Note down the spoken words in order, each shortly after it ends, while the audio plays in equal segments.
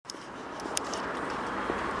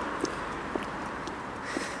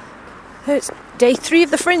It's day 3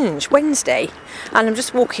 of the Fringe, Wednesday, and I'm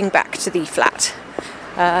just walking back to the flat.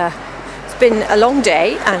 It's been a long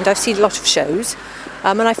day and I've seen a lot of shows,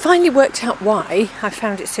 and I finally worked out why I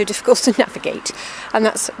found it so difficult to navigate, and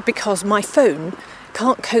that's because my phone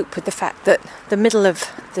can't cope with the fact that the middle of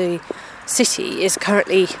the city is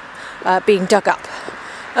currently being dug up.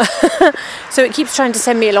 So it keeps trying to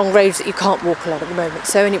send me along roads that you can't walk along at the moment.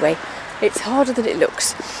 So anyway, it's harder than it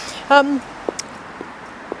looks.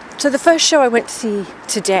 So the first show I went to see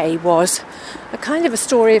today was a kind of a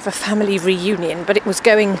story of a family reunion, but it was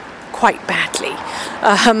going quite badly.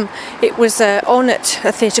 It was on at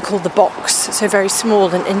a theatre called The Box, so a very small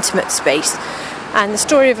and intimate space, and the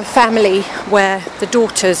story of a family where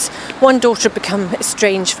one daughter had become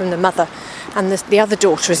estranged from the mother, and the other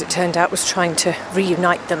daughter, as it turned out, was trying to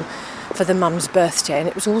reunite them for the mum's birthday, and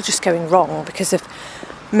it was all just going wrong because of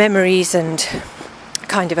memories and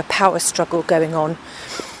kind of a power struggle going on.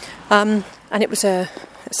 And it was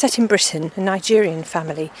set in Britain, a Nigerian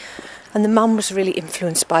family, and the mum was really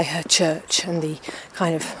influenced by her church and the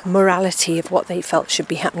kind of morality of what they felt should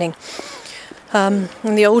be happening. And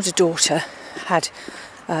the older daughter had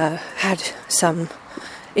some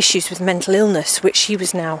issues with mental illness, which she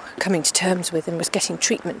was now coming to terms with and was getting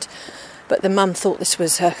treatment. But the mum thought this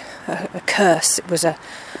was a curse. It was a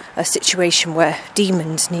situation where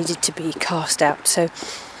demons needed to be cast out. So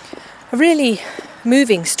a really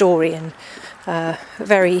moving story and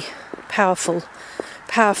very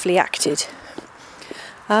powerfully acted.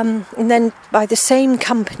 And then by the same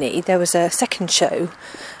company there was a second show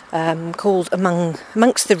called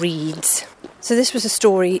Amongst the Reeds. So this was a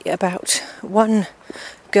story about one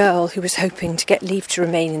girl who was hoping to get leave to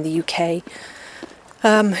remain in the UK,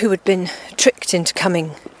 who had been tricked into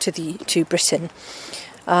coming to Britain,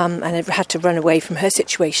 and had to run away from her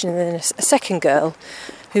situation, and then a second girl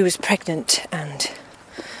who was pregnant, and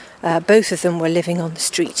both of them were living on the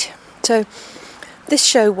street. So this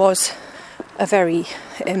show was a very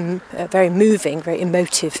moving, very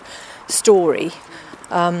emotive story,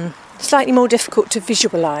 slightly more difficult to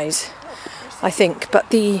visualise, I think,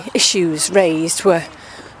 but the issues raised were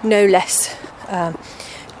no less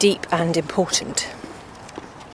deep and important.